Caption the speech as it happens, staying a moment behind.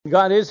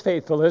God is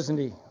faithful, isn't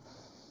He?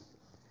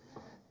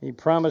 He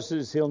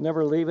promises He'll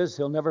never leave us.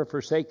 He'll never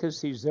forsake us.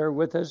 He's there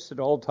with us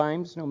at all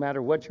times, no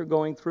matter what you're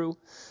going through.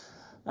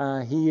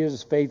 He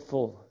is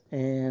faithful,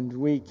 and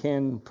we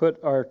can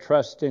put our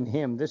trust in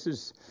Him. This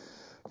is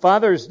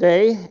Father's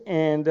Day,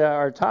 and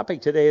our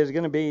topic today is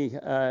going to be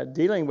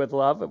dealing with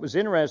love. It was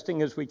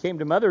interesting as we came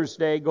to Mother's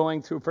Day,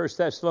 going through 1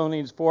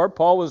 Thessalonians 4.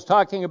 Paul was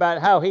talking about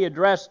how he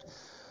addressed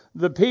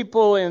the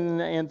people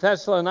in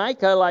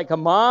Thessalonica like a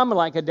mom,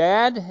 like a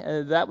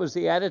dad. That was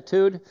the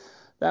attitude.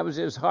 That was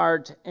his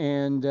heart.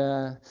 And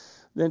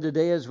then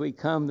today as we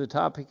come, the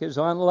topic is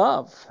on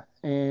love.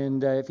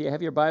 And if you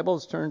have your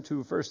Bibles, turn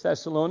to 1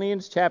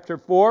 Thessalonians chapter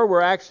 4.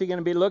 We're actually going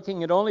to be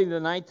looking at only the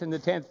 9th and the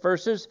 10th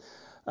verses.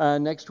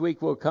 Next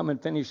week we'll come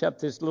and finish up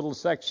this little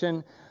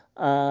section,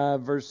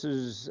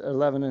 verses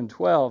 11 and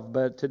 12.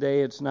 But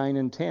today it's 9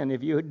 and 10.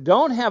 If you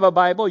don't have a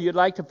Bible, you'd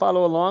like to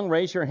follow along,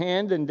 raise your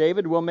hand, and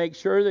David will make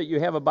sure that you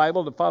have a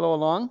Bible to follow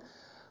along.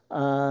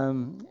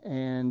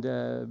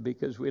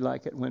 Because we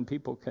like it when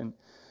people can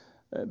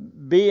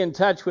be in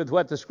touch with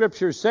what the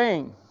Scripture's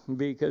saying,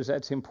 because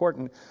that's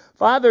important.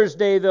 Father's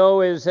Day,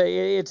 though, it's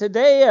a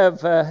day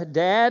of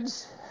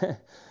dads.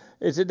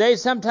 It's a day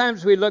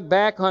sometimes we look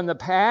back on the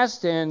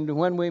past and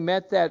when we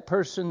met that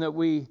person that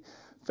we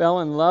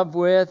fell in love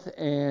with,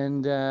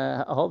 and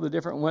all the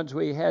different ones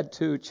we had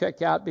to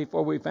check out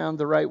before we found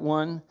the right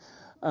one.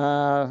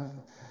 I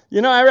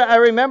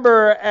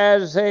remember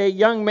as a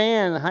young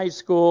man, high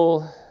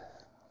school,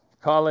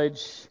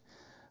 college,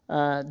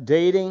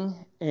 dating,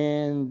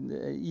 and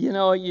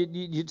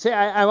you'd say,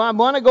 I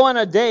want to go on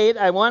a date.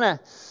 I want to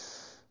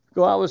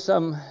go out with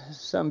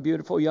some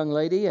beautiful young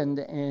lady,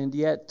 and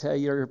yet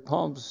your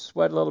palms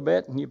sweat a little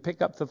bit, and you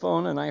pick up the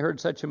phone, and I heard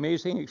such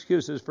amazing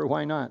excuses for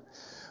why not.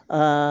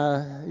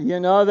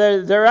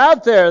 They're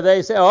out there.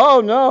 They say,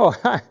 oh no.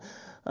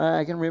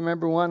 I can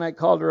remember one, I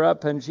called her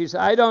up, and she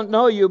said, I don't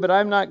know you, but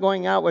I'm not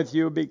going out with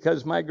you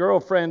because my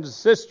girlfriend's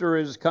sister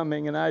is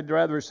coming, and I'd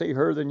rather see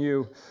her than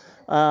you.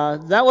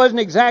 That wasn't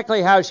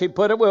exactly how she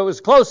put it, but it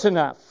was close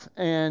enough.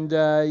 And,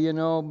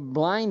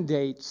 blind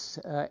dates.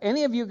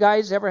 Any of you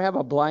guys ever have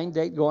a blind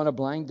date, go on a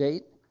blind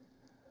date?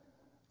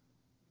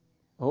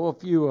 Oh, a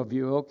few of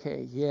you.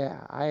 Okay,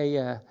 yeah.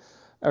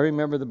 I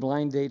remember the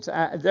blind dates.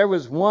 There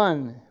was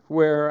one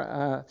where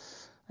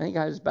I think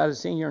I was about a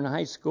senior in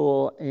high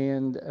school,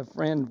 and a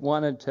friend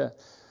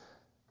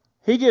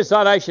he just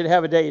thought I should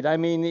have a date. I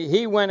mean,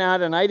 he went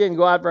out, and I didn't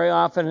go out very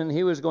often, and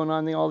he was going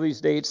on all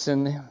these dates,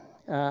 and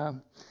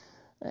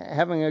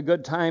having a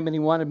good time, and he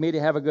wanted me to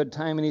have a good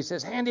time, and he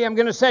says, Andy, I'm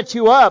going to set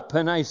you up.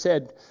 And I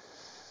said,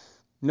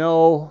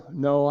 no,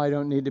 I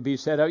don't need to be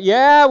set up.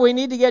 Yeah, we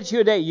need to get you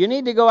a date. You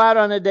need to go out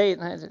on a date.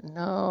 And I said,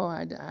 no,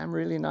 I'm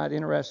really not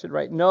interested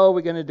right. No,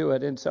 we're going to do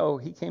it. And so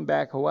he came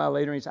back a while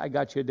later, and he said, I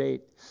got you a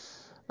date.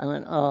 I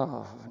went,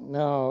 oh,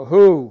 no,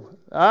 who?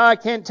 I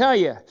can't tell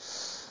you.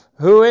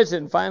 Who is it?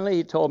 And finally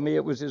he told me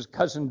it was his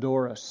cousin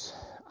Doris.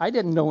 I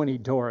didn't know any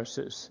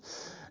Dorises.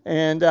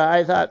 And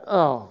I thought,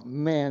 oh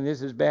man,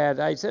 this is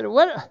bad. I said,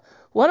 what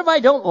if I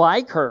don't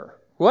like her?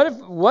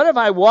 What if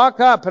I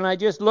walk up and I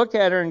just look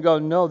at her and go,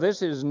 no,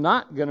 this is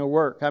not going to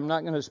work. I'm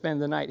not going to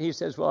spend the night. He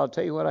says, well, I'll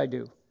tell you what I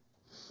do.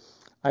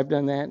 I've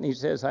done that. And he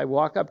says, I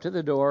walk up to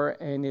the door,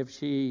 and if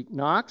she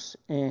knocks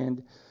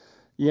and,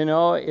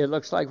 it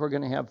looks like we're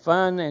going to have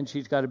fun, and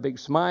she's got a big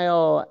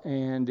smile,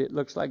 and it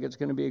looks like it's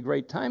going to be a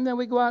great time, then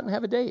we go out and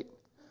have a date.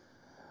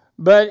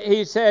 But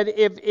he said,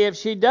 if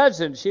she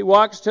doesn't, she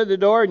walks to the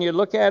door and you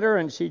look at her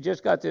and she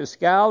just got this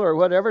scowl or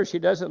whatever, she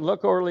doesn't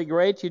look overly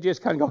great, you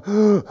just kind of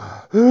go,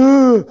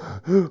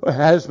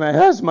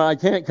 asthma, I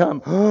can't come,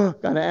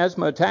 got an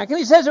asthma attack. And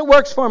he says it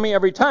works for me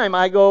every time.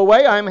 I go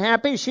away, I'm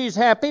happy, she's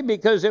happy,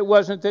 because it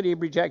wasn't that he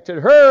rejected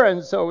her,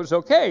 and so it was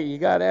okay, you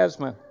got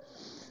asthma.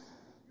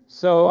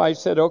 So I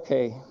said,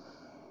 okay.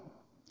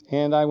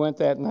 And I went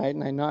that night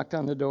and I knocked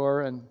on the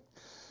door, and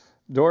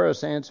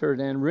Doris answered,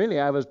 and really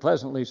I was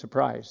pleasantly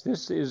surprised.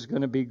 This is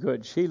going to be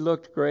good. She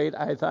looked great.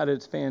 I thought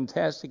it's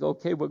fantastic.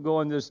 Okay, we'll go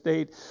on this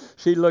date.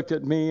 She looked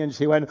at me and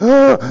she went,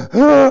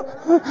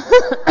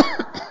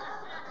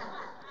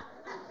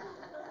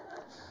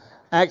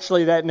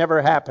 Actually, that never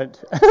happened.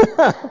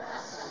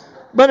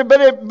 But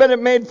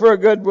it made for a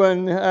good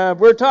one.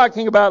 We're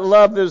talking about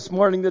love this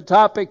morning. The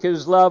topic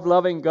is love,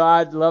 loving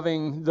God,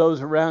 loving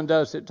those around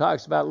us. It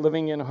talks about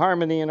living in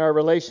harmony in our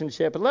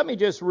relationship. And let me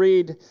just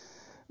read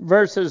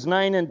verses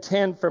 9 and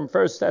 10 from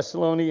 1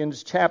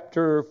 Thessalonians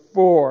chapter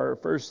 4.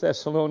 1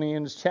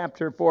 Thessalonians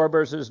chapter 4,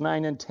 verses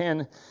 9 and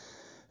 10.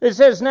 It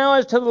says, now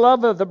as to the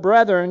love of the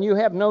brethren, you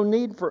have no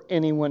need for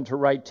anyone to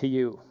write to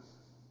you.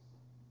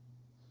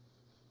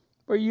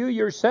 For you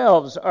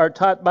yourselves are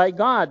taught by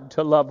God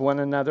to love one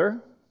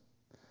another.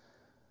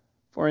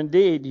 For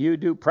indeed, you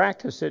do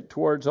practice it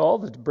towards all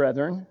the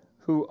brethren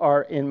who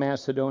are in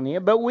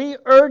Macedonia. But we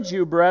urge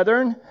you,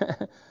 brethren,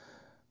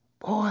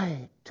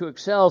 boy, to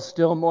excel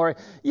still more.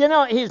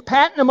 He's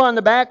patting them on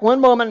the back one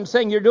moment and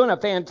saying, you're doing a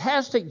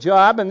fantastic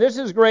job, and this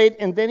is great.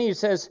 And then he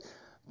says,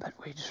 but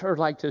we'd sure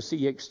like to see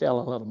you excel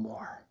a little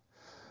more.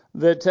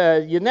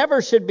 that you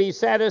never should be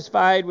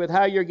satisfied with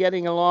how you're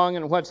getting along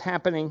and what's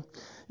happening.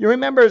 You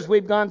remember as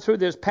we've gone through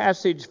this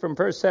passage from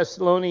 1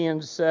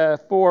 Thessalonians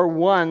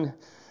 4:1,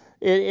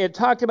 it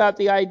talked about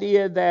the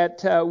idea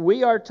that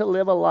we are to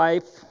live a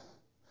life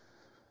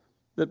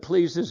that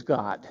pleases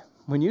God.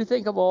 When you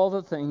think of all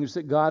the things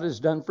that God has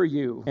done for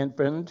you and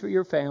for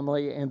your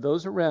family and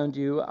those around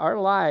you, our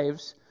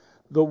lives,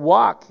 the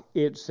walk,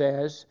 it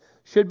says,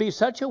 should be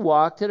such a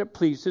walk that it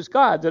pleases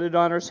God, that it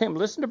honors Him.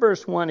 Listen to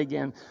verse 1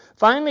 again.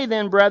 Finally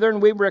then, brethren,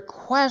 we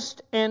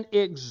request and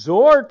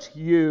exhort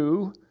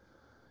you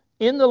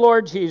in the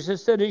Lord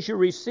Jesus, that as you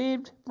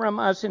received from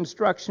us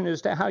instruction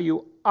as to how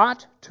you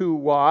ought to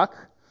walk,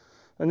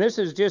 and this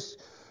is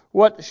just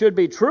what should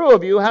be true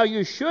of you, how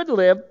you should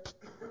live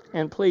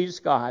and please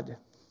God.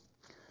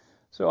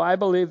 So I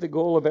believe the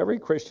goal of every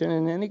Christian,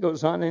 and then he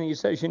goes on and he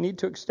says you need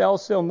to excel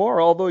still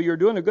more, although you're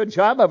doing a good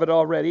job of it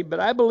already, but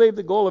I believe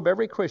the goal of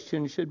every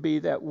Christian should be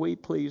that we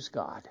please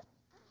God.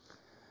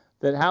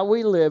 That how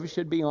we live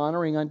should be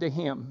honoring unto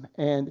Him.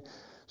 And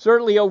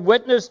certainly a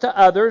witness to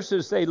others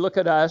as they look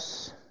at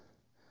us,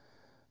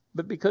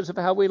 but because of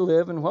how we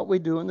live and what we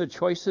do and the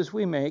choices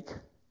we make.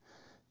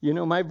 You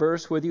know my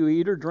verse, whether you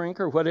eat or drink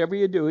or whatever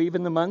you do,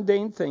 even the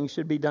mundane things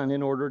should be done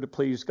in order to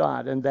please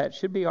God. And that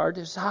should be our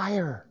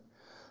desire.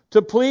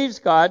 To please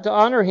God, to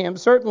honor Him.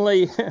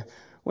 Certainly,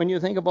 when you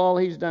think of all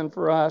He's done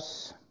for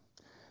us,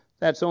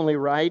 that's only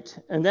right.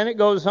 And then it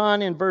goes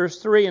on in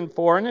verse 3 and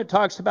 4, and it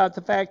talks about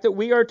the fact that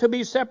we are to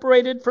be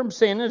separated from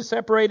sin and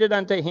separated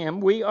unto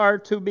Him. We are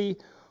to be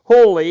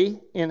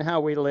holy in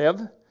how we live.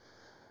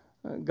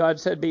 God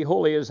said, be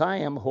holy as I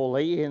am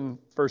holy in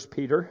 1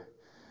 Peter.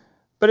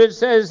 But it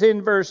says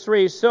in verse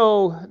 3,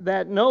 so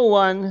that no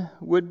one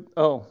would...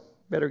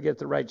 better get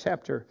the right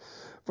chapter.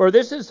 For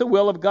this is the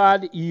will of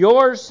God,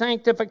 your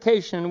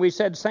sanctification. We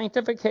said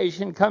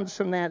sanctification comes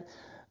from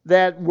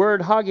that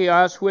word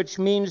hagios, which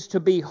means to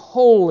be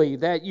holy,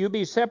 that you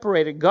be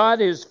separated.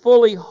 God is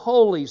fully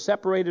holy,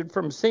 separated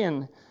from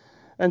sin.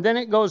 And then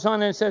it goes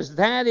on and says,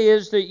 that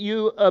is that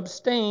you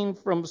abstain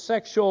from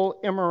sexual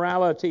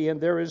immorality.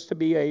 And there is to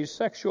be a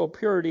sexual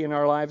purity in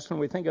our lives when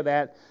we think of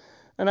that.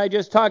 And I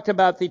just talked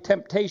about the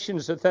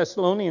temptations the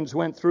Thessalonians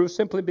went through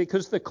simply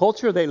because of the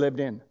culture they lived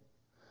in.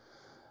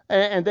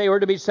 And they were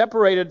to be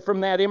separated from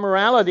that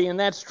immorality. And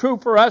that's true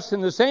for us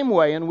in the same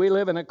way. And we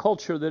live in a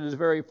culture that is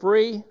very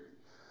free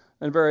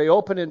and very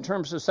open in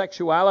terms of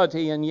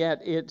sexuality. And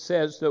yet it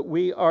says that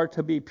we are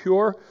to be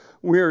pure.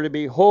 We are to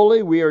be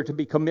holy. We are to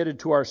be committed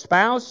to our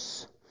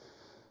spouse.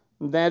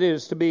 That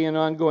is to be an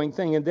ongoing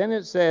thing. And then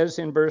it says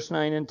in verse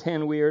 9 and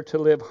 10, we are to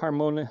live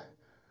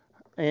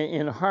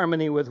in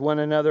harmony with one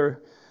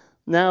another.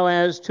 Now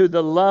as to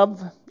the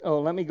love...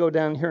 let me go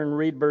down here and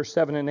read verse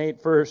 7 and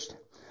 8 first.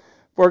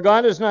 For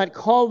God has not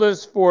called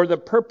us for the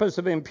purpose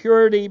of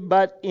impurity,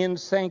 but in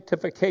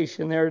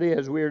sanctification. There it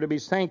is. We are to be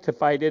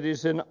sanctified. It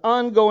is an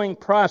ongoing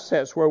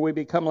process where we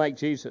become like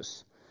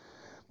Jesus.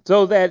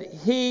 So that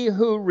he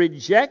who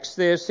rejects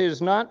this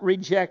is not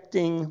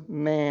rejecting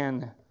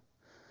man.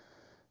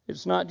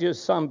 It's not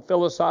just some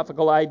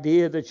philosophical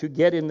idea that you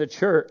get in the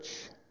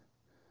church,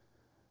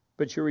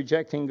 but you're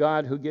rejecting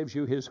God who gives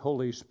you His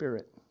Holy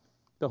Spirit.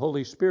 The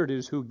Holy Spirit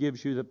is who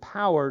gives you the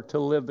power to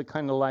live the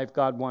kind of life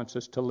God wants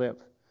us to live.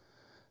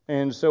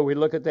 And so we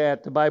look at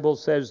that. The Bible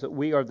says that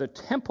we are the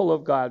temple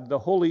of God. The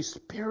Holy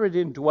Spirit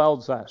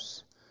indwells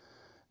us.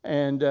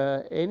 And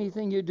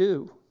anything you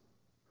do,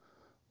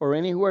 or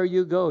anywhere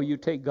you go, you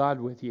take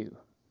God with you.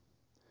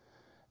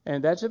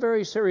 And that's a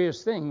very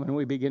serious thing when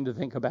we begin to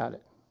think about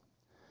it.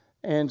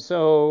 And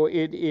so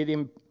it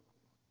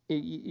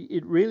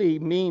really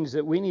means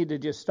that we need to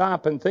just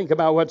stop and think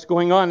about what's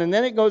going on. And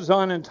then it goes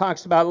on and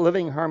talks about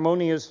living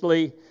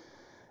harmoniously.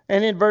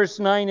 And in verse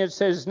 9 it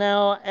says,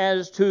 now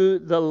as to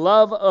the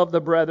love of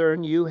the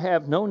brethren, you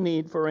have no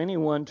need for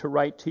anyone to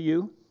write to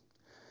you.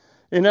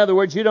 In other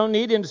words, you don't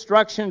need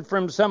instruction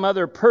from some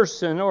other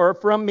person or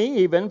from me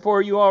even,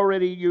 for you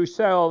already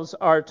yourselves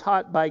are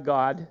taught by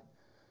God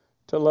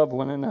to love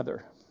one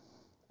another.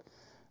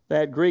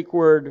 That Greek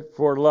word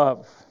for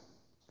love.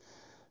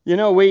 You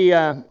know, we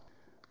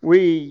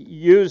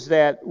use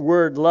that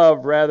word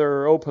love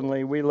rather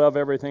openly. We love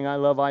everything. I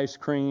love ice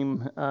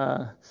cream.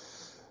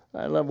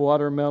 I love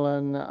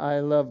watermelon. I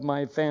love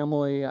my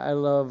family. I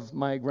love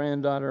my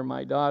granddaughter,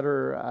 my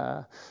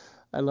daughter.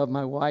 I love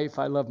my wife.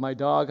 I love my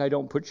dog. I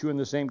don't put you in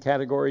the same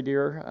category,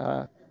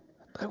 dear.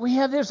 But we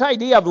have this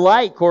idea of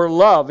like or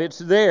love. It's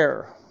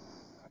there.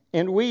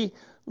 And we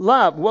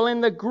love. Well, in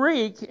the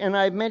Greek, and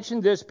I've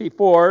mentioned this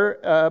before,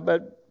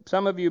 but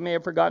some of you may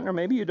have forgotten, or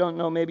maybe you don't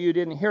know, maybe you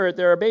didn't hear it.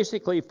 There are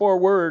basically 4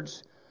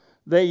 words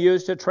they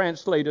use to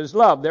translate as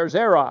love. There's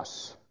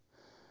eros.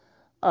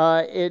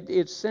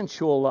 It's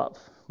sensual love.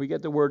 We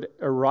get the word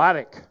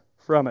erotic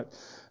from it.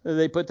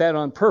 They put that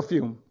on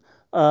perfume.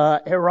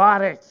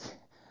 Erotic.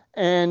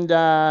 And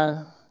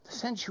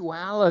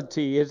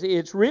sensuality.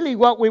 It's really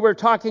what we were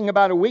talking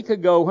about a week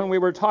ago when we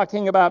were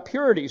talking about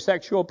purity.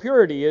 Sexual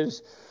purity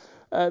is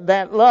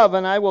that love.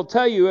 And I will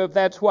tell you, if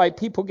that's why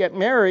people get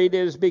married,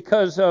 is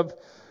because of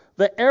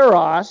the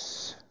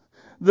eros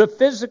the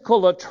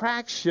physical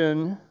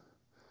attraction,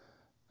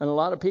 and a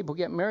lot of people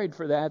get married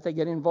for that. They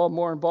get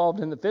more involved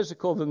in the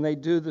physical than they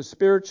do the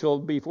spiritual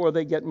before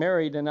they get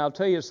married. And I'll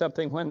tell you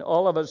something, when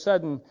all of a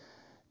sudden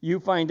you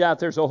find out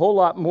there's a whole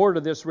lot more to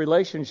this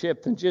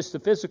relationship than just the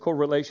physical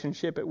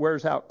relationship, it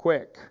wears out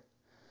quick.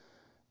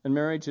 And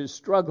marriages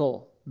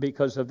struggle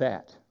because of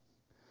that.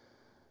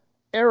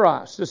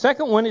 Eros. The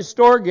second one is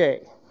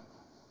storge.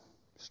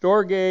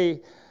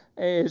 Storge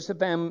is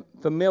a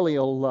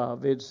familial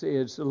love. It's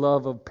the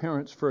love of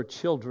parents for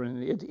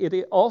children.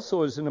 It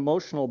also is an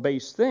emotional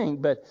based thing,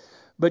 but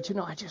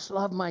I just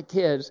love my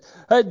kids.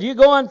 Do you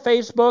go on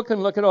Facebook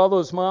and look at all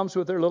those moms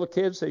with their little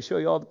kids? They show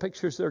you all the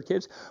pictures of their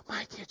kids.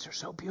 My kids are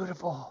so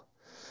beautiful.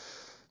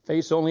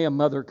 Face only a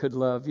mother could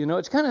love.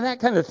 It's kind of that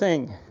kind of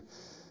thing.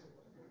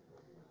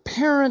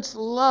 Parents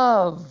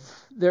love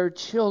their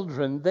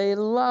children. They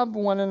love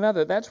one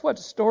another. That's what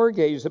storge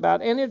is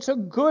about. And it's a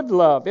good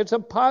love. It's a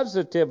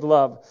positive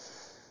love.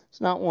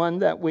 It's not one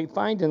that we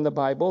find in the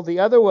Bible. The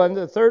other one,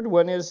 the third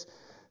one, is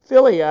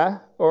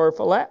philia, or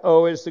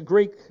phileo is the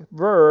Greek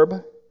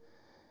verb.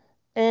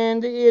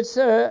 And it's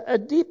a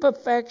deep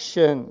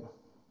affection.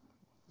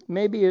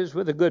 Maybe is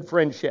with a good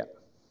friendship.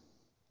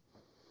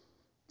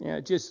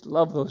 Just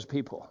love those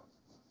people.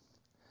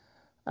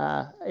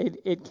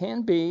 It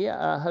can be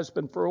a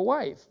husband for a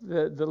wife,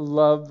 the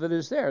love that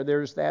is there.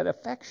 There's that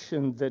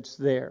affection that's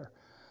there.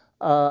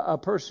 A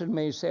person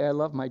may say, I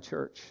love my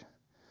church.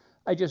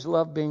 I just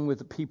love being with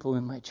the people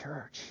in my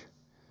church.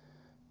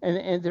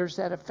 And there's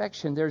that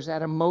affection, there's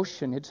that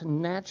emotion. It's a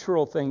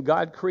natural thing.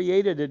 God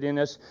created it in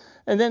us.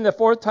 And then the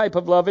fourth type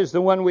of love is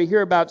the one we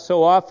hear about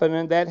so often,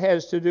 and that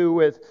has to do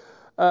with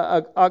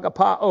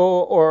agapao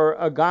or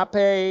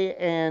agape,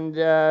 and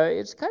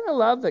it's kind of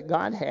love that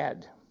God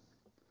had.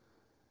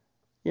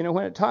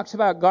 When it talks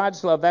about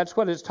God's love, that's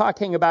what it's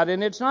talking about.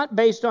 And it's not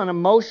based on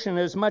emotion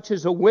as much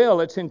as a will.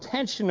 It's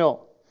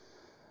intentional.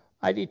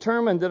 I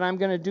determined that I'm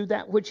going to do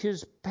that which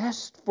is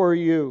best for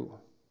you.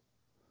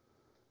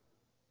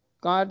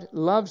 God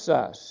loves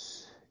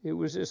us. It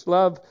was this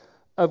love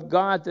of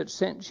God that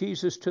sent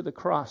Jesus to the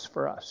cross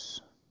for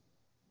us.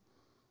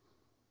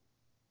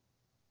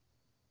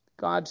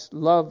 God's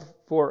love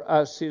for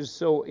us is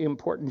so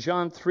important.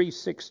 John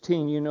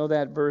 3:16, you know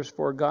that verse,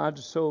 for God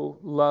so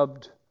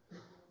loved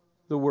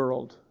the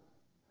world.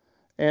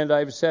 And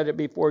I've said it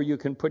before, you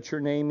can put your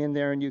name in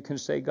there and you can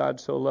say, God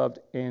so loved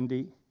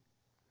Andy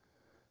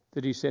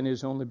that he sent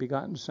his only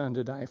begotten son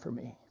to die for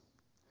me.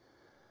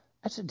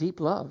 That's a deep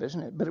love,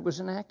 isn't it? But it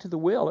was an act of the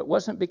will. It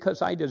wasn't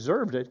because I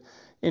deserved it.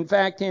 In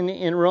fact,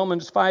 in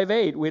Romans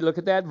 5:8, we look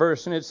at that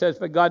verse and it says,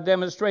 but God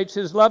demonstrates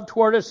his love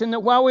toward us in that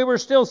while we were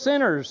still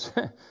sinners,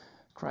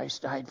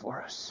 Christ died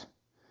for us.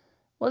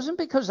 It wasn't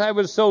because I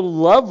was so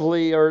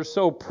lovely or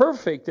so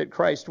perfect that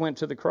Christ went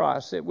to the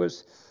cross. It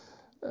was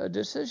a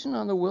decision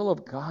on the will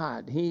of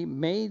God. He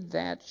made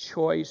that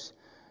choice.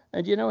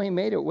 And he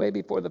made it way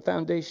before the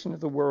foundation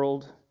of the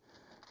world.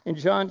 In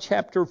John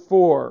chapter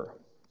 4,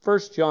 1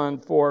 John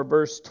 4,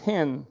 verse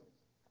 10,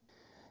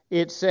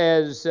 it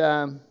says,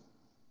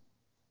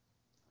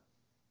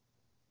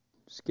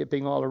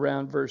 skipping all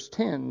around verse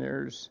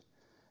 10,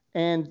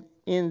 and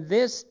in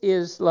this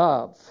is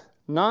love,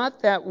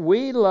 not that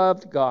we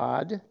loved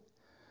God,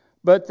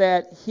 but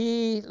that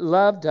he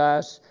loved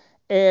us,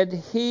 and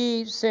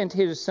he sent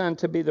his son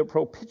to be the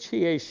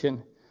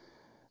propitiation,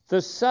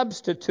 the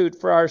substitute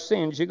for our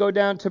sins. You go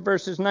down to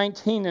verses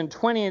 19 and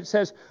 20, it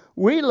says,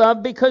 we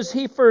love because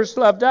he first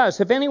loved us.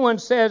 If anyone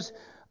says,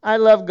 I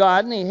love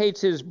God, and he hates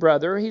his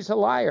brother, he's a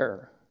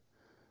liar.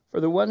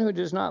 For the one who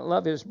does not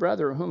love his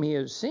brother whom he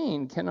has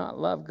seen cannot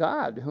love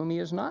God whom he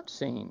has not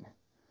seen.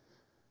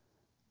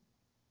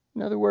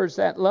 In other words,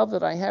 that love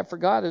that I have for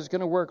God is going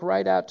to work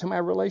right out to my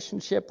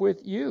relationship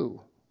with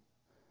you.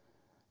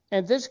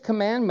 And this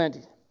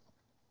commandment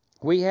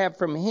we have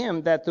from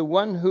him, that the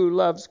one who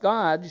loves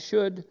God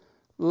should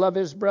love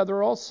his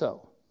brother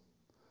also.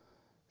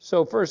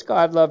 So first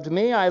God loved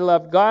me, I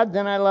loved God,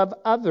 then I love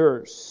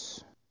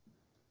others.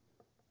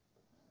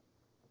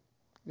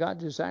 God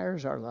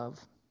desires our love.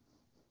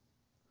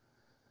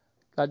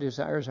 God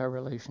desires our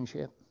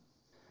relationship.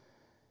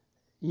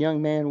 A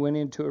young man went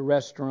into a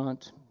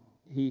restaurant.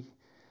 He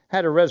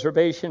had a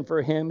reservation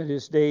for him at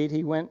his date.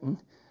 He went and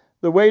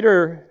the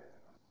waiter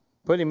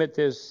put him at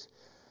this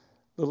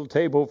little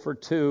table for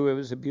two. It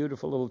was a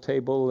beautiful little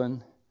table,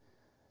 and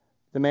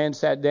the man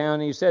sat down.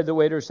 The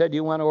waiter said, do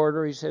you want to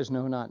order? He says,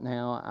 no, not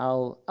now.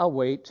 I'll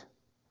wait.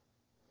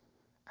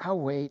 I'll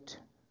wait.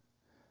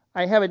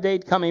 I have a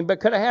date coming, but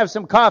could I have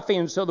some coffee?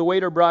 And so the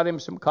waiter brought him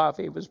some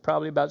coffee. It was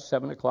probably about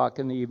 7 o'clock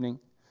in the evening.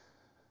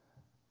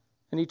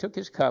 And he took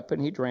his cup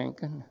and he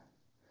drank, and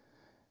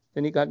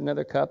then he got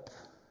another cup.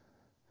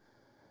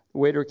 The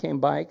waiter came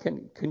by.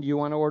 Can you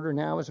want to order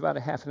now? It was about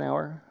a half an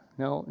hour.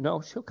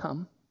 No, she'll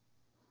come.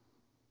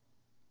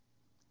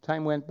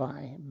 Time went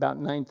by. About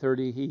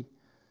 9:30, he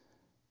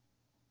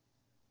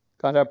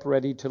got up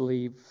ready to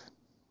leave.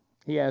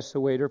 He asked the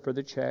waiter for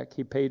the check.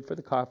 He paid for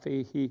the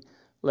coffee. He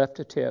left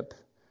a tip.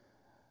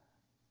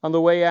 On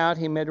the way out,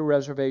 he made a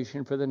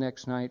reservation for the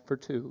next night for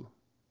two.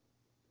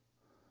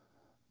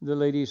 The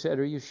lady said,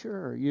 "Are you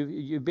sure?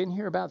 You've been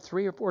here about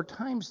 3 or 4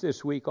 times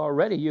this week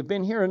already. You've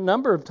been here a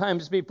number of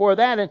times before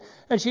that,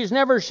 and she's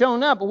never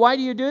shown up. Why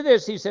do you do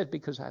this?" He said,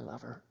 "Because I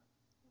love her.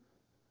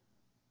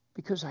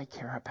 Because I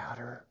care about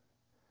her.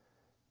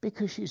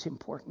 Because she's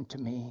important to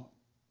me.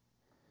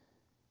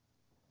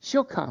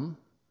 She'll come.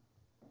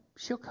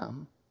 She'll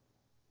come."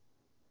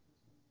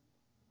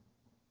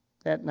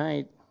 That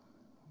night,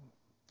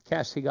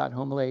 Cassie got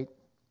home late.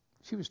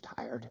 She was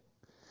tired.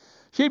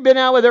 She'd been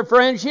out with her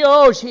friends.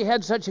 She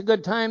had such a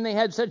good time. They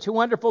had such a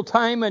wonderful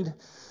time. And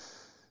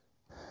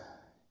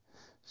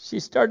she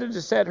started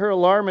to set her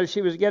alarm as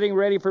she was getting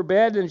ready for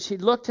bed. And she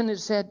looked and it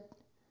said,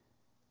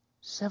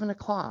 7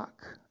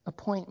 o'clock,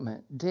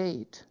 appointment,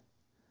 date.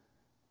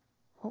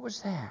 What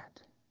was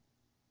that?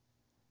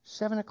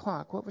 7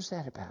 o'clock, what was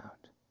that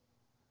about?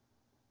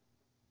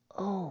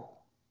 Oh,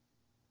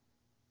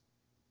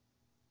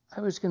 I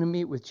was going to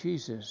meet with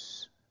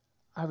Jesus.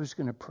 I was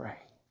going to pray.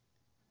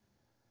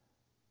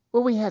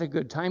 Well, we had a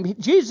good time.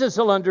 Jesus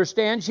will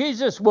understand.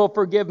 Jesus will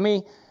forgive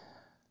me.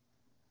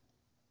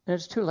 And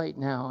it's too late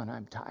now, and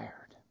I'm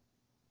tired.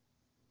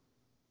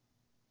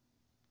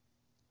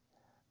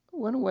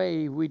 One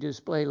way we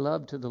display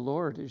love to the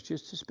Lord is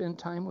just to spend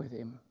time with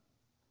Him.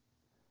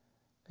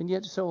 And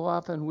yet so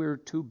often we're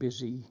too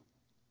busy.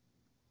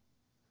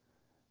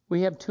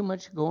 We have too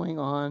much going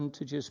on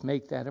to just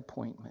make that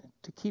appointment,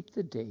 to keep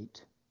the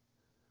date.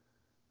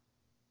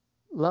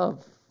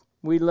 Love.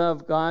 We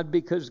love God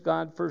because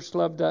God first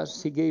loved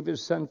us. He gave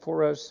His Son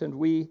for us, and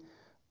we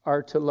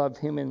are to love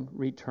Him in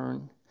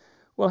return.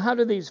 Well, how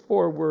do these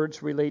 4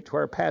 words relate to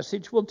our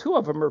passage? Well, 2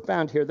 of them are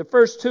found here. The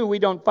first 2 we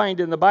don't find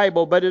in the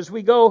Bible, but as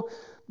we go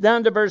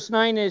down to verse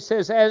 9, it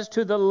says, "As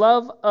to the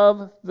love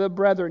of the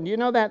brethren." You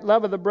know that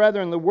love of the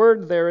brethren, the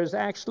word there is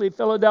actually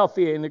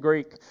Philadelphia in the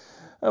Greek.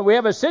 We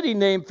have a city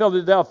named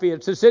Philadelphia.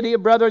 It's a city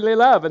of brotherly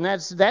love, and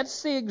that's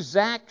the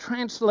exact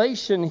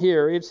translation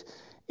here.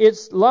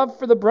 It's love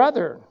for the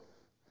brother.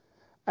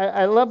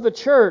 I love the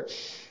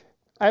church.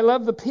 I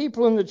love the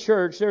people in the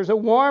church. There's a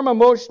warm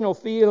emotional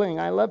feeling.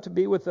 I love to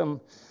be with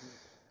them.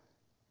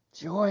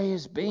 Joy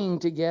is being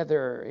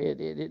together.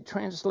 It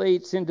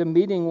translates into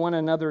meeting one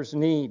another's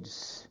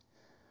needs.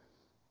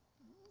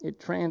 It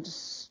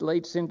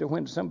translates into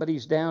when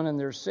somebody's down and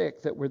they're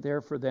sick, that we're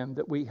there for them,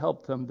 that we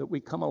help them, that we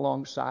come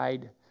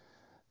alongside,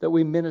 that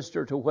we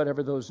minister to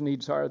whatever those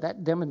needs are.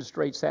 That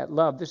demonstrates that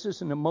love. This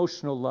is an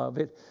emotional love.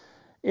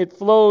 It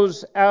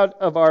flows out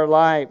of our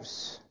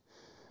lives.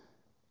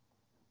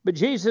 But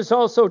Jesus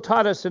also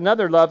taught us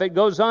another love. It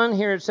goes on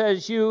here. It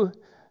says, "You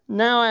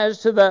now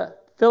as to the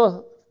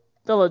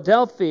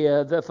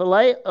Philadelphia, the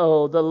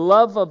phileo, the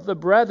love of the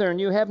brethren,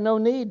 you have no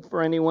need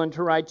for anyone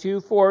to write you,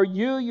 for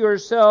you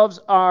yourselves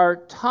are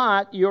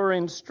taught, you're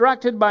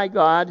instructed by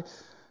God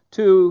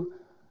to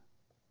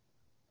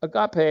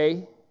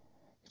agape."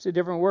 It's a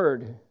different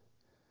word.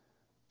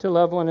 To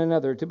love one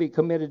another, to be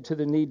committed to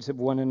the needs of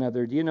one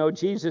another. Do you know,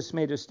 Jesus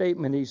made a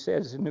statement. He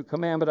says, "A new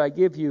commandment I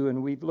give you,"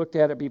 and we've looked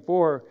at it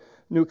before,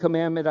 "New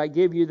commandment I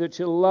give you, that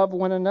you love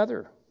one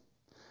another."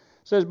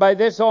 It says, "By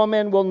this all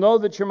men will know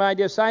that you're my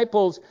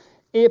disciples,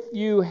 if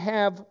you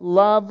have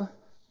love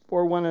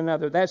for one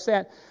another." That's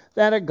that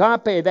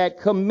agape, that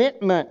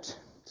commitment.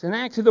 It's an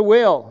act of the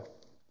will.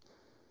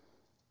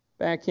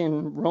 Back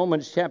in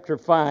Romans chapter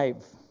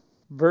 5,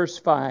 verse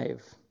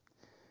 5.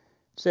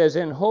 It says,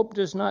 "And hope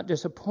does not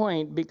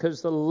disappoint,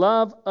 because the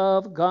love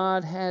of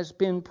God has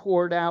been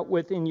poured out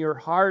within your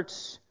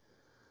hearts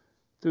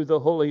through the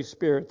Holy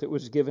Spirit that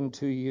was given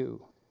to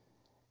you."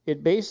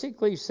 It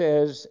basically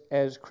says,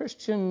 as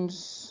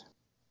Christians,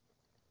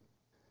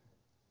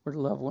 we're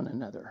to love one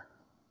another.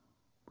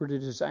 We're to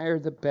desire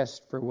the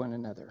best for one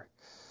another.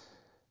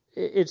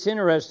 It's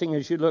interesting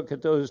as you look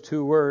at those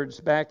 2 words.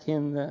 Back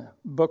in the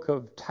book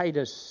of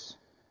Titus,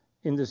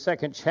 in the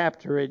 2nd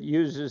chapter, it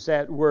uses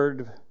that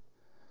word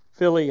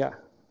philia.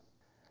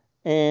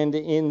 And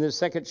in the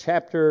 2nd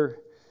chapter,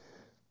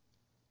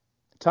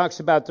 it talks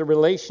about the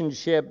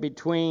relationship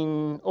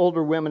between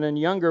older women and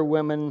younger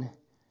women.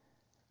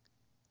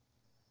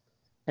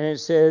 And it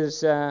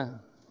says, I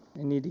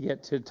need to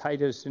get to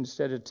Titus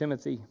instead of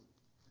Timothy.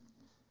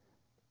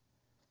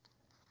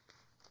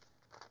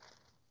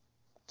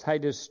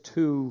 Titus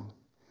 2,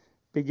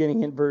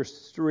 beginning in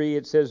verse 3,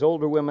 it says,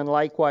 "Older women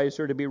likewise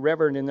are to be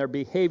reverent in their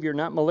behavior,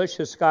 not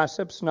malicious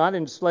gossips, not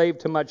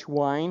enslaved to much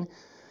wine,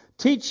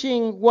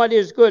 teaching what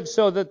is good,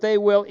 so that they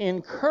will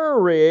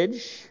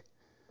encourage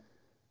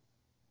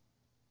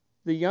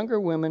the younger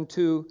women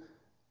to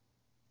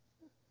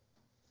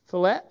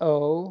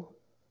phileo."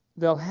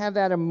 They'll have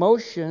that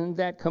emotion,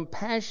 that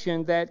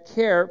compassion, that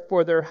care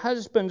for their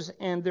husbands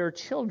and their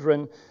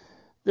children.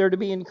 They're to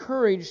be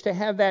encouraged to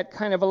have that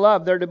kind of a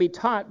love. They're to be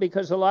taught,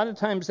 because a lot of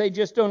times they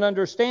just don't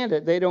understand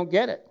it. They don't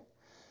get it.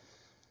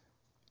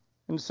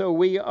 And so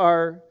we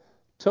are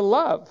to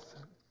love.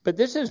 But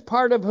this is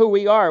part of who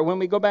we are. When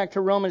we go back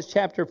to Romans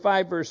chapter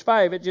 5, verse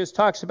 5, it just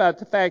talks about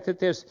the fact that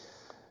this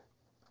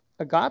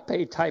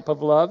agape type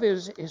of love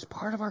is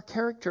part of our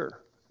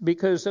character,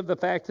 because of the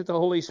fact that the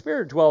Holy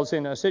Spirit dwells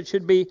in us. It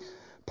should be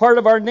part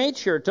of our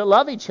nature to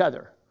love each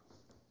other.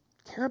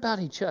 care about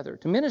each other,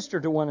 to minister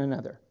to one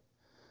another.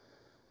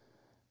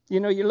 You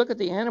know, you look at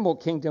the animal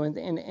kingdom,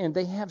 and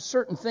they have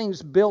certain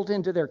things built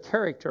into their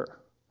character.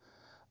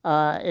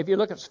 If you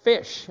look at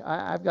fish,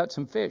 I've got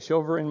some fish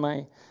over in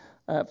my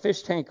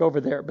fish tank over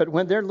there. But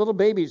when they're little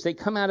babies, they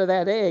come out of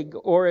that egg,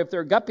 or if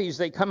they're guppies,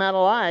 they come out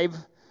alive,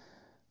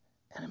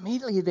 and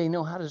immediately they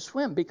know how to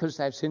swim because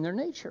that's in their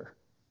nature.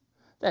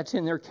 That's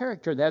in their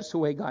character. That's the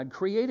way God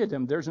created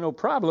them. There's no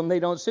problem. They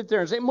don't sit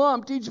there and say,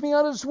 Mom, teach me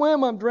how to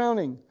swim. I'm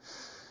drowning.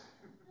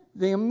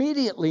 They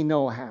immediately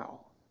know how.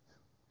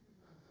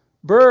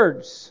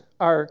 Birds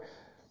are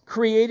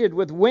created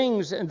with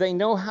wings, and they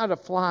know how to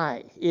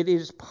fly. It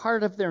is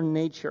part of their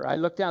nature. I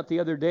looked out the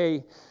other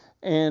day,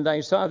 and I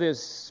saw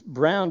this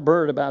brown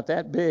bird about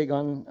that big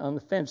on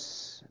the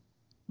fence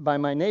by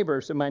my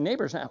neighbors. And my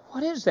neighbors said,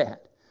 what is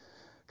that?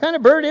 What kind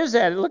of bird is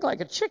that? It looked like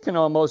a chicken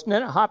almost. And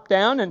then it hopped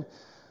down, and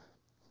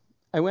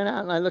I went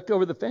out and I looked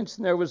over the fence,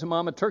 and there was a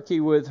mama turkey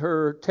with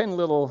her 10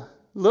 little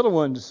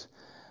ones.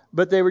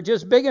 But they were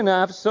just big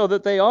enough so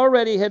that they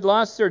already had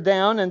lost their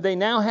down, and they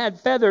now had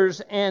feathers,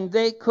 and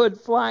they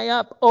could fly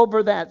up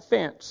over that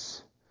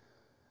fence.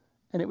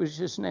 And it was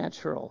just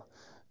natural.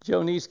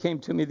 Joe Neese came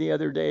to me the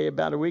other day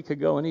about a week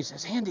ago, and he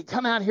says, Andy,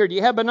 come out here. Do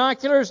you have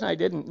binoculars? And I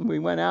didn't. And we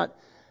went out,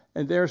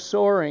 and there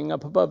soaring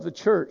up above the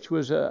church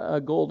was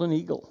a golden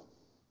eagle.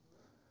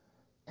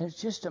 And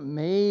it's just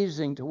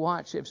amazing to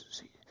watch. It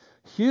was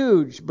a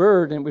huge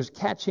bird, and it was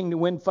catching the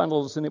wind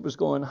funnels, and it was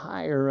going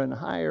higher and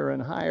higher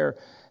and higher.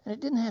 And it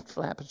didn't have to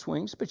flap its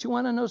wings, but you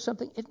want to know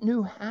something? It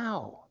knew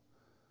how.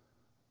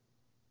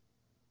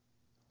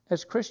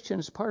 As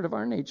Christians, part of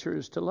our nature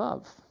is to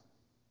love.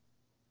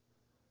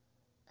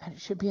 And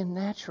it should be a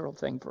natural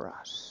thing for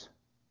us.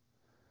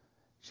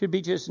 It should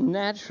be just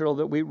natural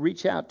that we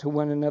reach out to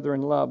one another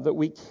in love, that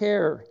we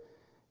care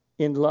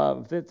in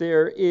love, that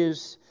there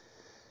is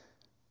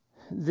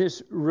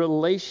this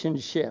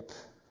relationship.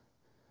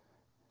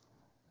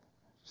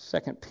 2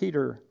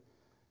 Peter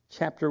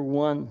chapter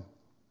 1.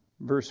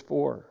 Verse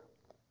 4.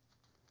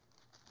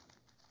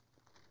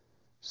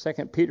 2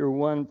 Peter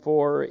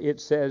 1:4,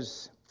 it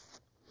says,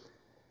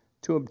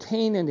 to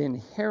obtain an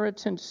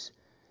inheritance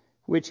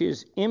which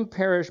is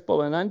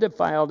imperishable and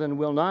undefiled and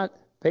will not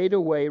fade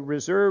away,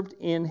 reserved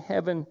in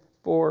heaven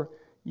for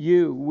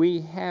you.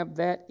 We have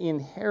that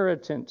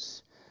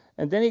inheritance.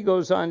 And then he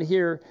goes on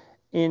here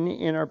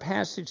in our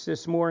passage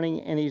this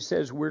morning, and he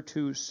says we're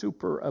to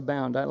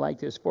superabound. I like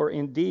this. For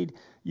indeed,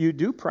 you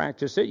do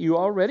practice it. You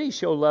already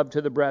show love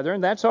to the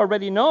brethren. That's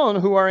already known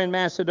who are in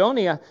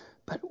Macedonia.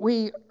 But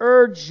we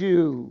urge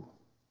you.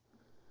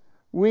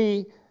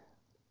 We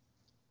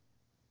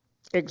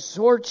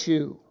exhort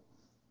you,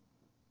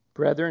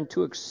 brethren,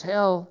 to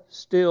excel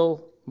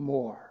still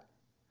more.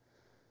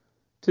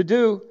 To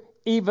do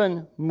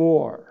even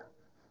more.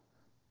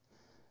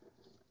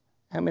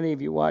 How many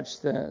of you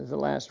watched the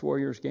last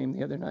Warriors game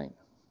the other night?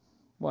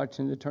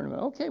 Watching the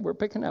tournament. Okay, we're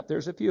picking up.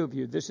 There's a few of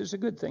you. This is a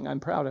good thing. I'm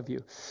proud of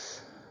you.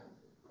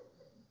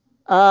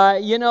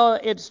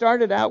 It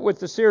started out with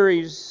the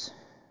series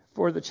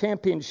for the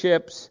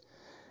championships,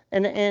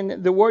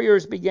 and the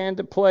Warriors began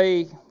to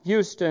play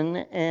Houston,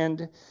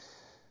 and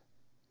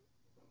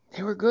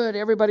they were good.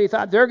 Everybody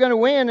thought they're going to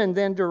win, and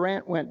then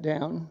Durant went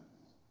down,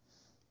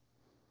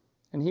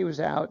 and he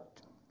was out,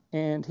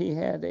 and he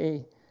had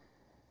a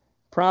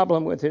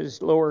problem with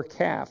his lower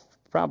calf.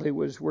 Probably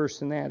was worse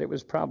than that. It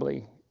was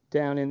probably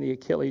down in the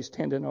Achilles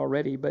tendon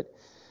already, but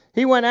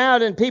he went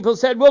out and people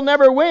said, we'll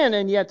never win,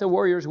 and yet the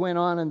Warriors went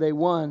on and they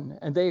won,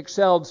 and they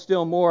excelled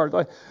still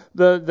more.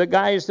 The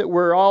guys that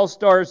were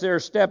all-stars there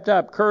stepped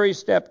up. Curry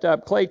stepped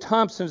up. Klay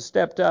Thompson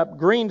stepped up.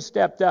 Green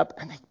stepped up,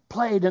 and they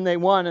played and they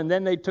won, and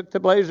then they took the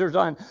Blazers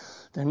on.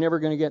 They're never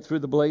going to get through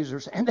the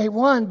Blazers, and they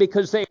won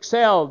because they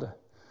excelled.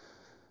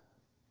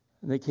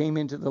 And they came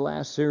into the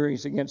last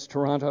series against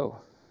Toronto,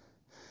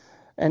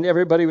 and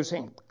everybody was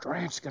saying,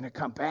 Durant's going to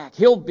come back.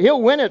 He'll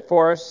win it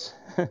for us.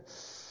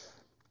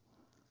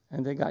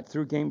 And they got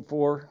through Game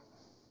 4.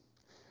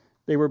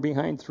 They were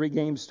behind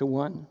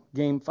 3-1.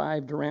 Game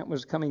 5, Durant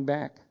was coming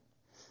back.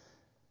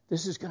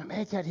 This is going to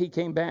make it. He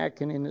came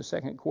back, and in the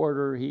second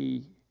quarter,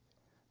 he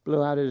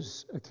blew out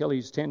his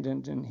Achilles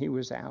tendon, and he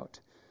was out.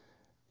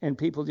 And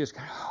people just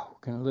go,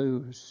 going to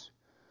lose.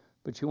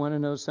 But you want to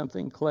know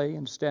something? Klay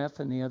and Steph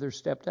and the others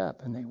stepped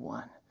up, and they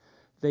won.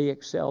 They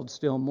excelled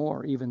still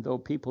more, even though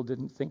people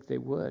didn't think they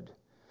would.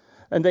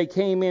 And they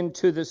came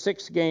into the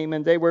 6th game,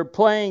 and they were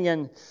playing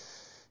into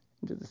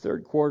the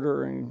third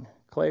quarter, and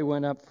Klay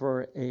went up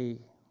for a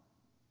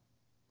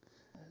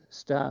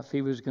stuff.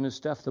 He was going to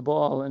stuff the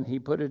ball, and he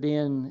put it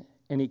in,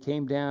 and he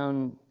came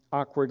down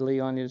awkwardly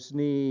on his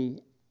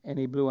knee, and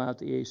he blew out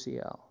the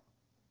ACL.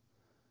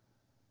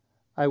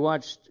 I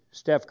watched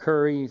Steph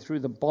Curry, he threw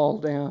the ball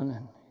down,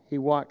 and he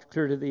walked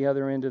clear to the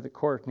other end of the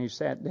court, and he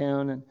sat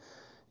down, and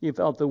you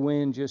felt the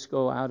wind just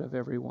go out of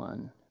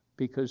everyone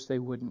because they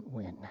wouldn't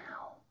win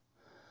now.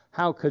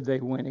 How could they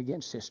win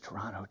against this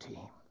Toronto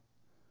team?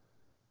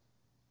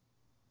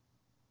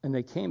 And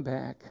they came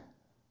back,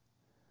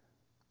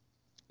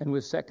 And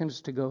with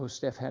seconds to go,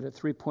 Steph had a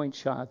 3-point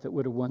shot that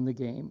would have won the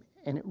game,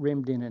 and it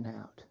rimmed in and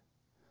out.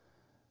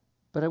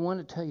 But I want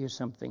to tell you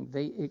something.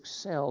 They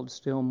excelled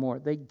still more.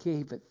 They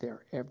gave it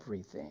their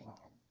everything.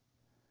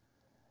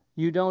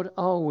 You don't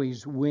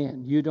always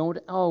win. You don't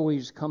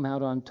always come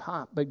out on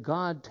top. But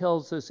God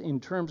tells us in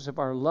terms of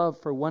our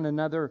love for one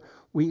another,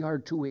 we are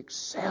to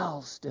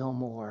excel still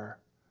more.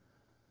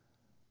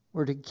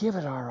 We're to give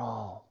it our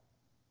all.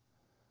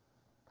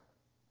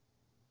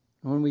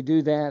 When we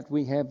do that,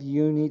 we have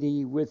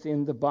unity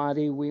within the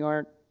body. We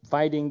aren't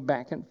fighting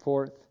back and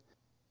forth.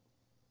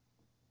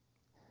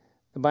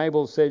 The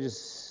Bible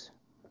says,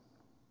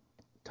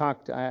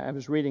 I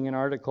was reading an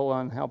article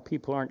on how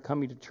people aren't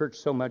coming to church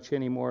so much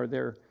anymore.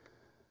 They're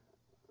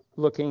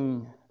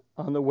looking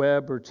on the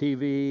web or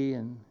TV,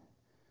 and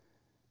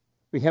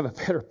we have a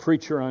better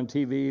preacher on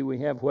TV. We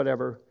have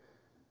whatever.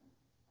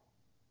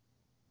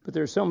 But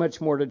there's so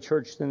much more to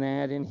church than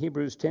that. In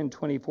Hebrews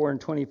 10:24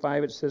 and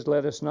 25, it says,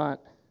 "Let us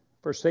not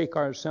forsake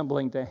our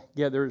assembling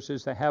together, as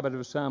is the habit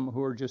of some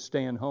who are just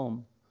staying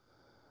home,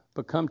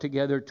 but come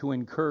together to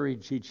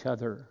encourage each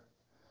other,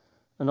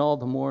 and all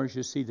the more as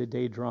you see the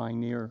day drawing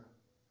near."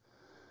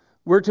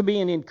 We're to be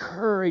an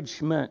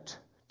encouragement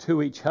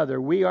to each other.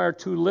 We are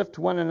to lift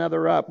one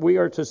another up. We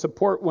are to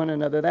support one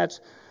another.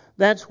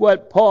 That's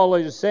what Paul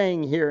is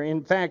saying here.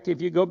 In fact, if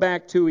you go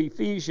back to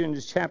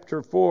Ephesians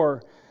chapter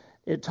 4,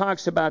 it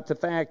talks about the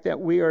fact that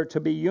we are to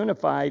be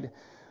unified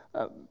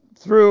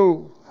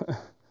through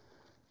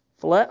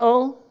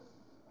phileo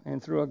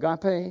and through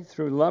agape,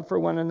 through love for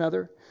one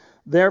another.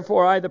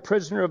 "Therefore, I, the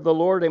prisoner of the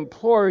Lord,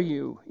 implore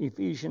you,"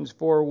 Ephesians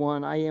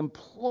 4:1, "I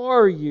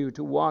implore you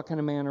to walk in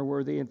a manner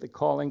worthy of the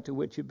calling to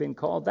which you've been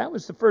called." That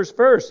was the first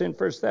verse in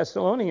 1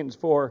 Thessalonians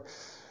 4.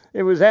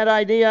 It was that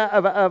idea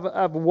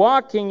of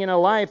walking in a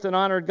life that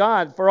honored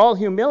God, with all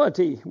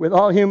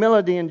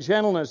humility and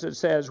gentleness, it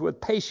says, with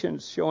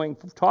patience, showing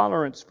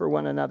tolerance for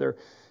one another,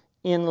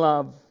 in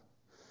love,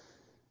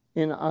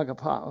 in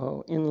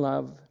agapao, in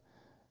love,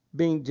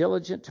 being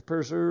diligent to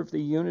preserve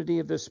the unity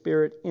of the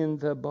Spirit in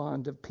the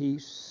bond of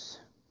peace.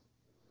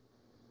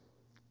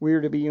 We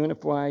are to be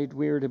unified.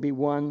 We are to be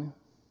one.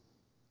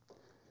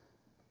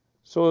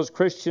 So as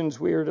Christians,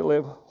 we are to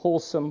live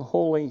wholesome,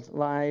 holy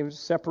lives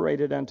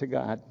separated unto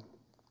God.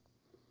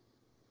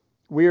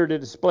 We are to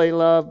display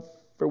love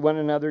for one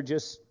another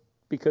just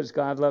because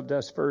God loved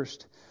us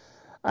first.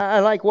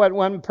 I like what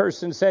one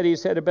person said. He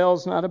said, "A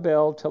bell's not a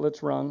bell till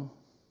it's rung,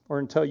 or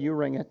until you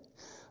ring it.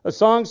 A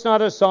song's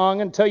not a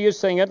song until you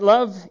sing it.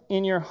 Love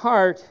in your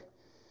heart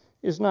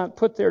is not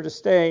put there to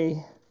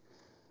stay.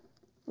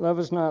 Love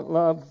is not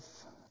love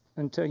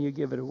until you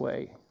give it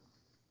away."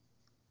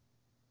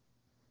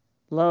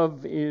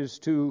 Love is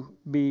to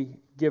be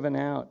given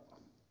out.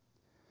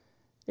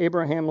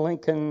 Abraham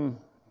Lincoln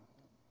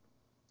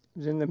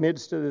was in the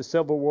midst of the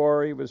Civil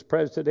War. He was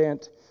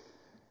president.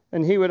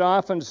 And he would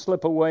often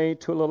slip away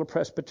to a little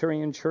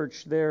Presbyterian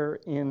church there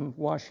in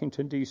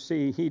Washington,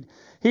 D.C.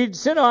 He'd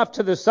sit off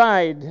to the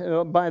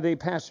side by the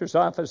pastor's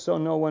office so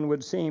no one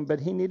would see him, but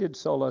he needed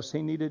solace.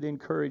 He needed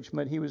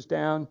encouragement. He was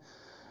down.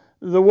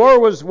 The war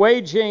was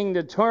waging.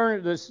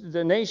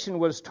 The nation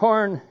was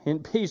torn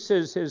in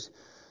pieces. His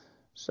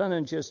son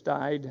had just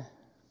died.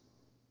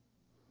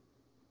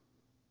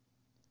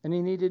 And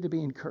he needed to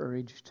be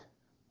encouraged.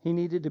 He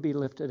needed to be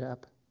lifted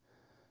up.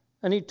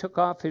 And he took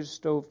off his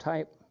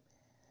stovepipe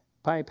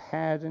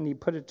hat and he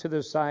put it to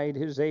the side.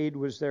 His aide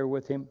was there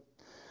with him.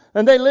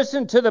 And they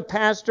listened to the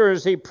pastor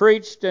as he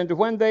preached, and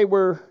when they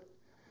were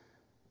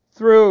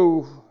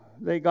through,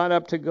 they got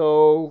up to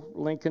go,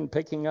 Lincoln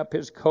picking up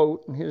his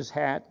coat and his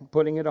hat and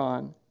putting it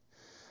on.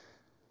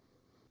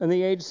 And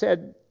the aide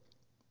said,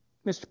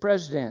 "Mr.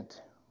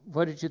 President,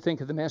 what did you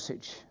think of the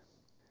message?"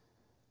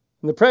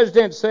 And the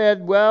president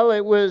said, "Well,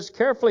 it was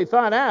carefully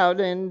thought out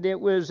and it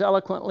was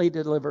eloquently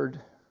delivered."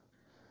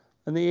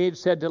 And the aide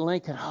said to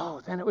Lincoln,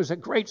 "Oh, then it was a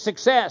great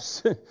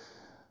success."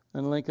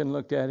 And Lincoln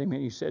looked at him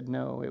and he said,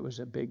 "No, it was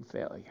a big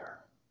failure.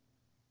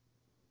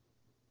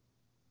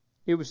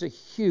 It was a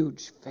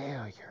huge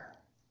failure."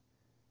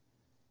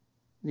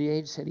 The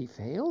aide said, "He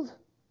failed?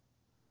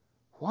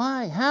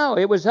 Why? How?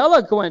 It was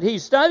eloquent. He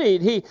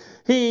studied.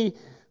 He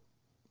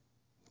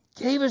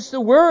gave us the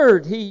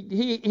word.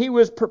 He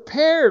was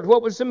prepared.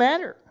 What was the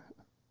matter?"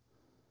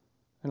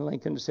 And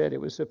Lincoln said,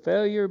 "It was a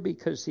failure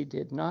because he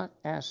did not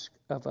ask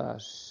of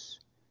us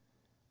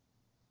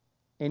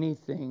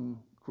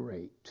anything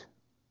great."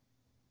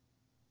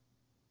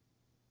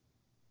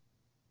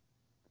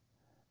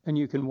 And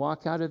you can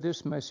walk out of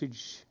this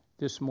message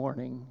this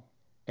morning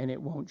and it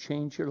won't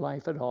change your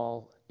life at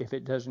all if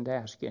it doesn't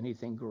ask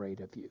anything great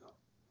of you.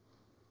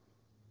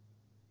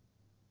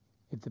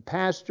 If the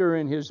pastor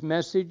in his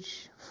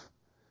message,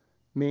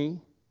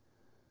 me,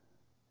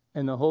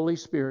 and the Holy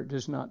Spirit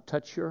does not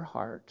touch your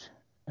heart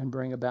and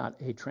bring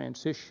about a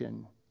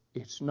transition,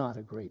 it's not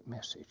a great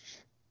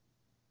message.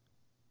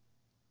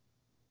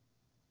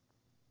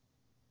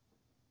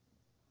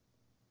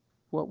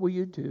 What will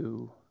you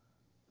do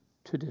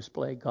to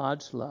display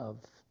God's love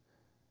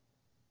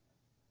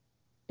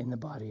in the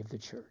body of the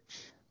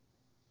church?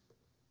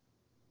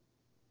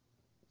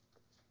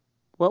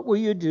 What will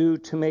you do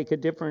to make a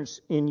difference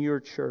in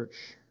your church?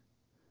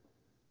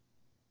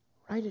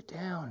 Write it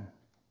down.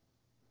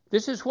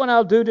 This is what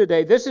I'll do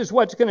today. This is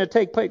what's going to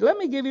take place. Let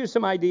me give you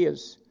some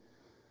ideas.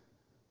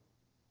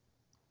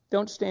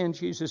 Don't stand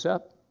Jesus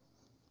up.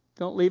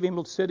 Don't leave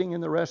him sitting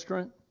in the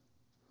restaurant.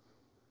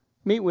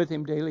 Meet with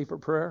him daily for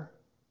prayer.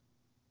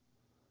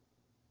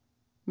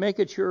 Make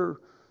it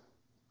your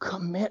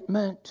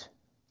commitment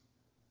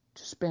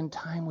to spend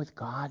time with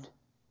God.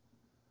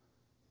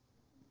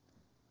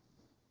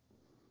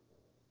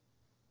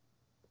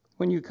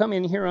 When you come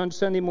in here on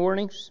Sunday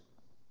mornings,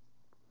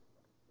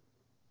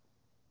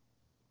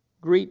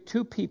 greet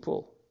 2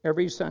 people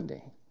every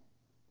Sunday.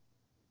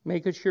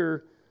 Make it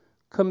your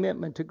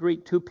commitment to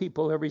greet 2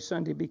 people every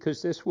Sunday,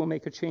 because this will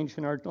make a change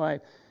in our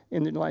life,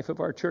 in the life of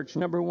our church.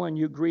 Number 1,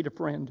 you greet a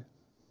friend.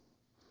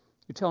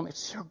 You tell them, it's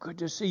so good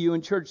to see you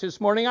in church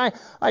this morning.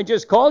 I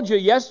just called you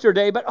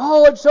yesterday, but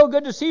it's so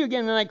good to see you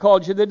again. And I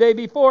called you the day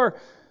before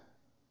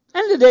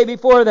and the day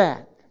before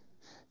that.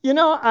 You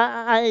know,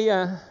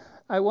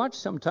 I watch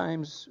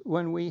sometimes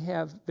when we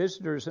have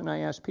visitors and I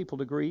ask people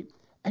to greet,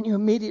 and you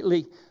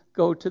immediately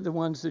go to the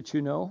ones that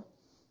you know.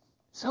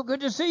 So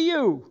good to see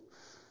you.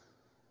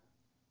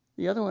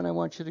 The other one I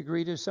want you to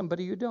greet is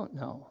somebody you don't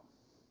know.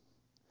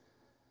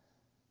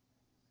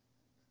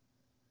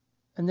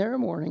 And there are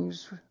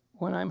mornings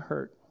when I'm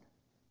hurt,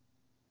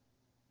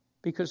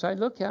 because I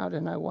look out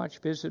and I watch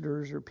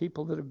visitors or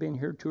people that have been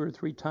here 2 or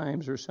 3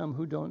 times, or some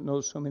who don't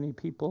know so many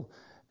people,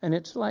 and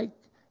it's like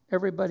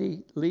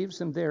everybody leaves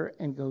them there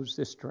and goes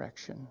this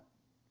direction.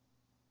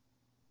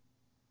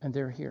 And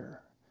they're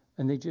here,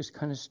 and they just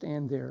kind of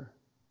stand there.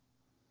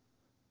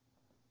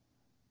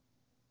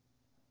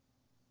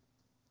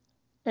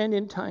 And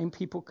in time,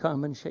 people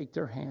come and shake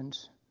their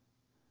hands.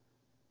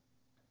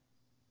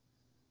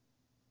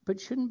 But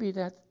shouldn't be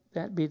that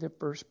be the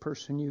first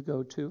person you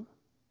go to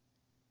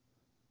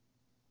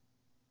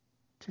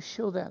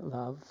show that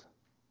love,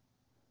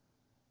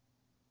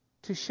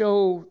 to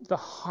show the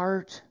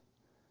heart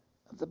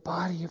of the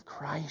body of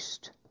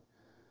Christ?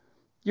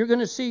 You're going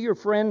to see your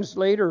friends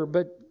later,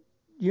 but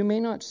you may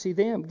not see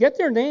them. Get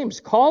their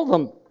names. Call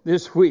them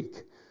this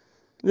week.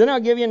 Then I'll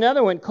give you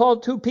another one. Call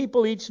 2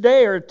 people each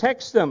day, or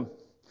text them.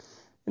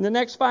 In the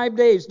next 5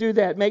 days, do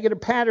that. Make it a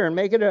pattern.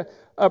 Make it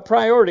a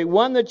priority.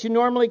 One that you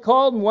normally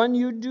call and one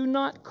you do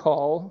not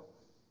call.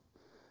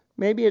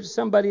 Maybe it's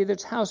somebody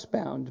that's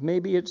housebound.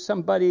 Maybe it's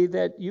somebody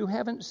that you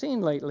haven't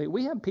seen lately.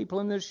 We have people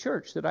in this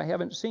church that I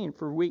haven't seen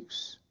for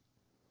weeks.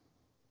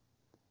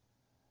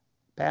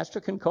 Pastor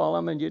can call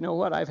them, and you know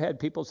what? I've had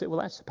people say, well,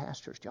 that's the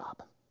pastor's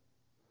job.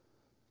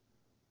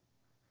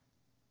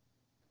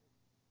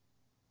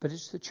 But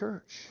it's the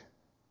church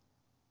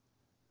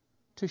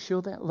to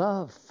show that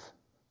love.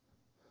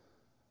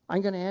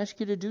 I'm going to ask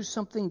you to do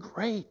something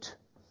great.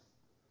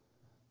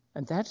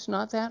 And that's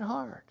not that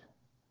hard.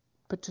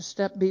 But to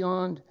step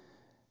beyond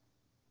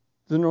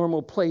the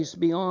normal place,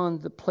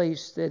 beyond the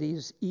place that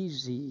is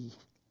easy,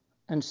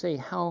 and say,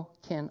 how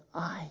can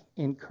I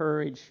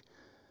encourage?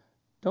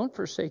 Don't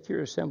forsake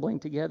your assembling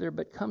together,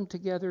 but come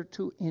together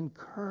to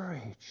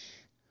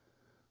encourage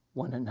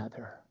one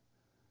another.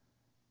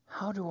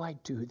 How do I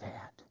do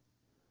that?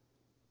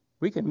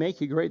 We can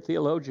make you great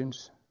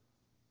theologians,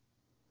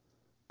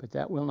 but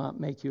that will not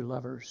make you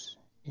lovers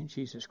in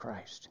Jesus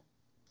Christ.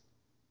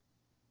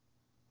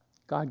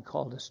 God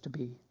called us to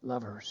be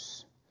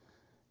lovers.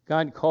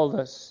 God called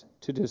us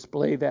to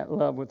display that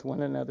love with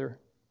one another.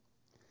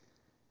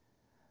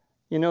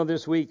 You know,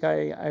 this week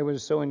I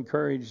was so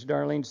encouraged.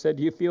 Darlene said,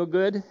 do you feel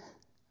good?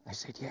 I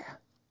said, yeah.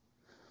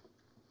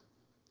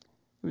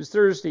 It was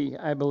Thursday,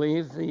 I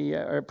believe,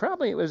 or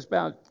probably it was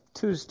about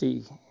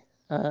Tuesday.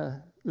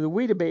 The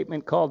weed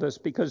abatement called us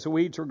because the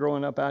weeds were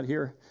growing up out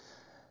here.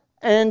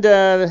 And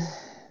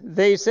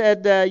they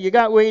said, you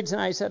got weeds?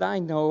 And I said, I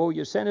know.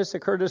 You sent us a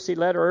courtesy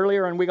letter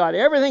earlier, and we got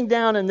everything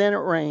down, and then it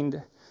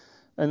rained.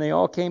 And they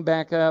all came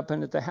back up,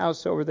 and at the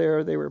house over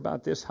there, they were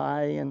about this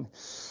high. And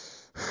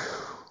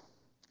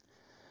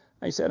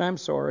I said, I'm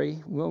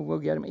sorry. We'll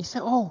get them. He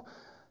said, oh,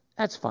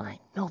 that's fine.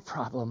 No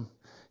problem.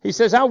 He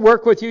says, I'll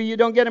work with you. You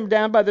don't get them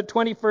down by the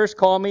 21st,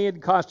 call me.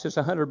 It cost us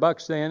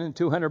 $100 then, and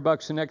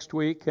 $200 the next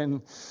week,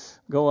 and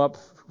go up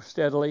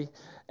steadily.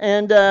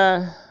 And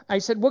I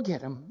said, we'll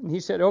get them. And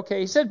he said, okay.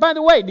 He said, by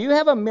the way, do you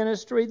have a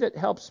ministry that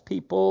helps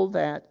people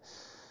that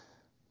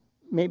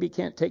maybe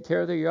can't take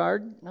care of their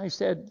yard? And I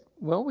said,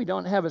 well, we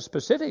don't have a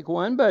specific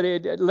one, but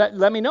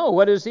let me know.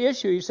 What is the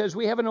issue? He says,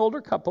 we have an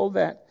older couple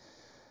that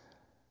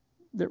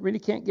really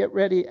can't get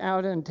ready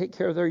out and take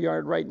care of their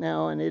yard right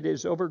now, and it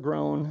is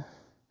overgrown.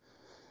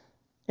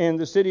 And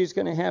the city's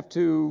going to have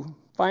to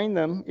fine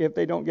them if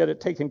they don't get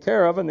it taken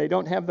care of, and they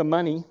don't have the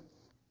money.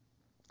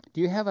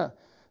 Do you have a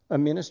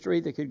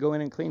ministry that could go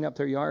in and clean up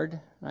their yard?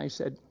 And I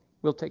said,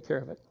 we'll take care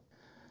of it.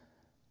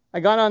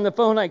 I got on the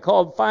phone, I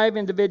called 5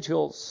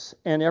 individuals,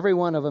 and every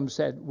one of them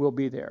said, we'll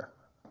be there.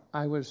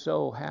 I was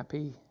so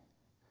happy.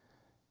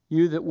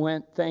 You that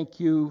went, thank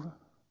you,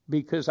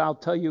 because I'll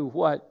tell you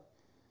what,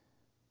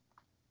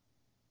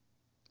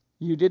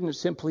 You didn't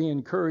simply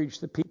encourage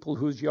the people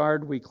whose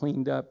yard we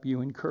cleaned up,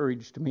 you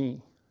encouraged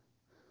me.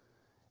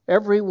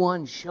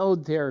 Everyone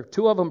showed there.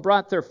 2 of them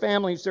brought their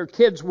families, their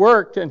kids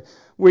worked, and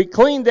we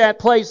cleaned that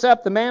place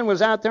up. The man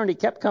was out there and he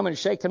kept coming,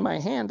 shaking my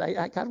hand.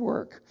 I got to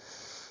work.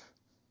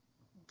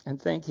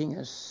 And thanking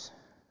us.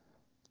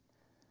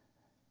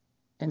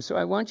 And so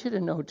I want you to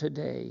know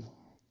today,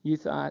 you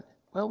thought,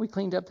 well, we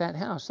cleaned up that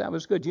house. That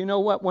was good. You know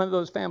what? One of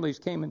those families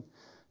came and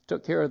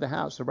took care of the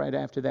house right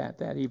after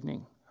that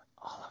evening.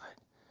 All of it.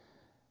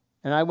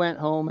 And I went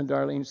home and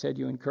Darlene said,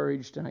 you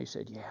encouraged? And I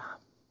said, yeah,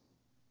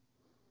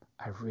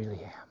 I really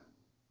am.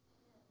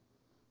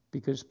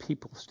 Because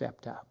people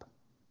stepped up.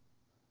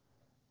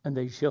 And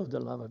they showed the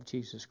love of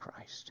Jesus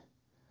Christ.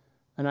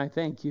 And I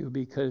thank you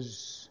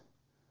because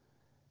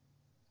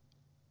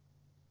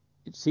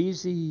it's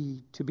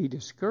easy to be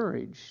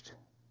discouraged.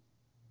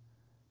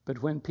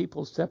 But when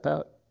people step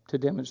out to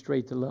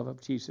demonstrate the love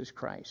of Jesus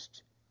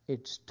Christ,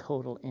 it's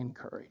total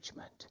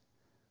encouragement.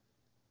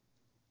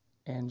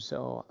 And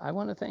so I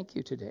want to thank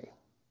you today.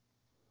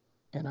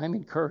 And I'm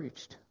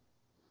encouraged.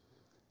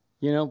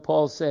 You know,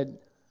 Paul said,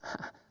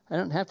 I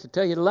don't have to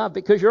tell you to love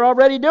because you're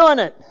already doing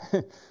it.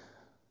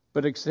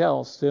 But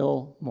excel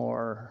still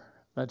more.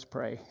 Let's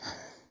pray.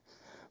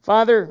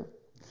 Father,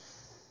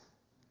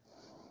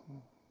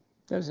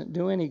 doesn't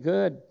do any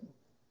good.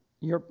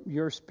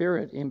 Your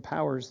Spirit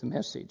empowers the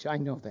message. I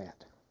know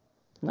that.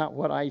 Not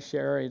what I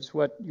share. It's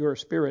what your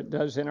Spirit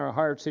does in our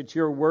hearts. It's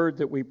your word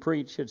that we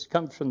preach. It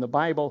comes from the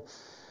Bible.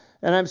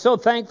 And I'm so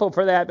thankful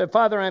for that. But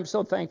Father, I'm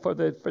so thankful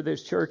for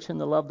this church and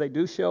the love they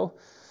do show.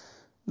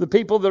 The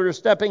people that are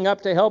stepping up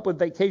to help with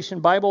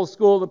Vacation Bible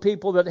School, the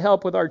people that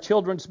help with our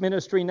children's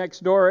ministry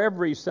next door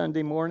every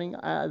Sunday morning,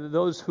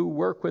 those who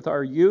work with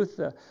our youth,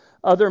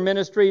 other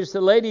ministries,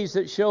 the ladies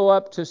that show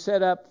up to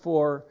set up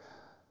for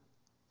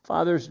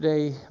Father's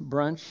Day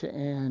brunch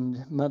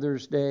and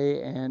Mother's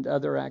Day and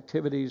other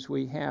activities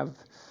we have.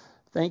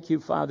 Thank you,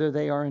 Father.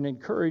 They are an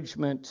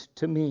encouragement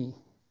to me.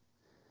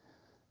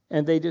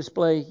 And they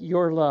display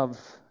your love.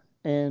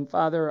 And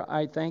Father,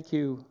 I thank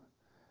you.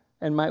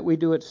 And might we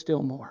do it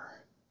still more.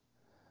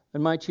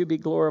 And might you be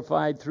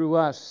glorified through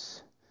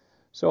us.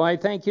 So I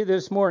thank you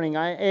this morning.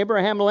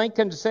 Abraham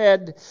Lincoln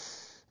said,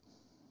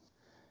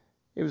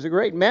 it was a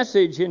great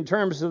message in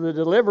terms of the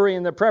delivery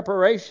and the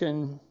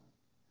preparation,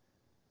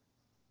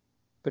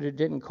 but it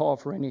didn't call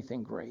for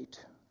anything great.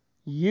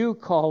 You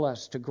call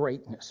us to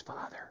greatness,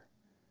 Father,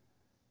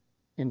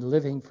 in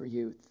living for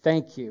you.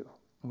 Thank you.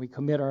 And we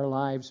commit our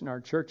lives and our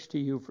church to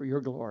you for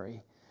your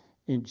glory.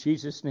 In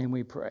Jesus' name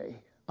we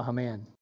pray. Amen.